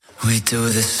We do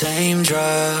the same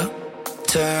drug.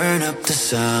 Turn up the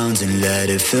sounds and let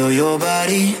it fill your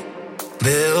body.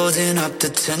 Building up the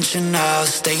tension, I'll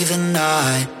stay the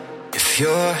night. If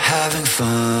you're having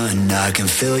fun, I can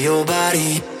feel your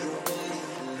body.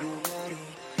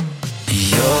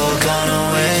 You're gonna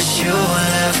wish you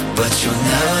left, but you'll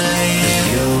never leave.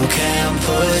 You can't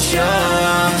put your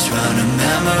arms around a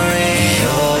memory.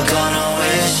 You're gonna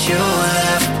wish you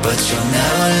left, but you'll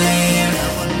never leave.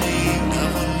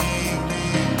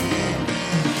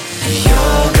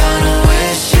 You're gonna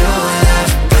wish you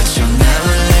left, but you'll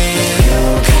never leave. You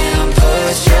can't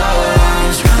put your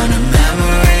arms around a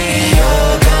memory.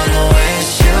 You're gonna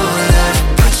wish you left,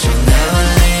 but you'll never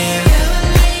leave.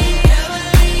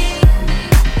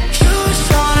 You just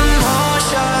want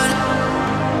emotion.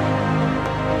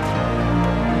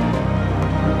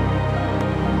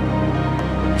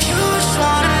 You just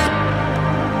want it.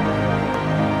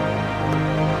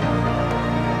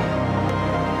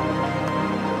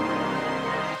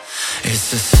 It's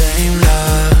the same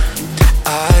love,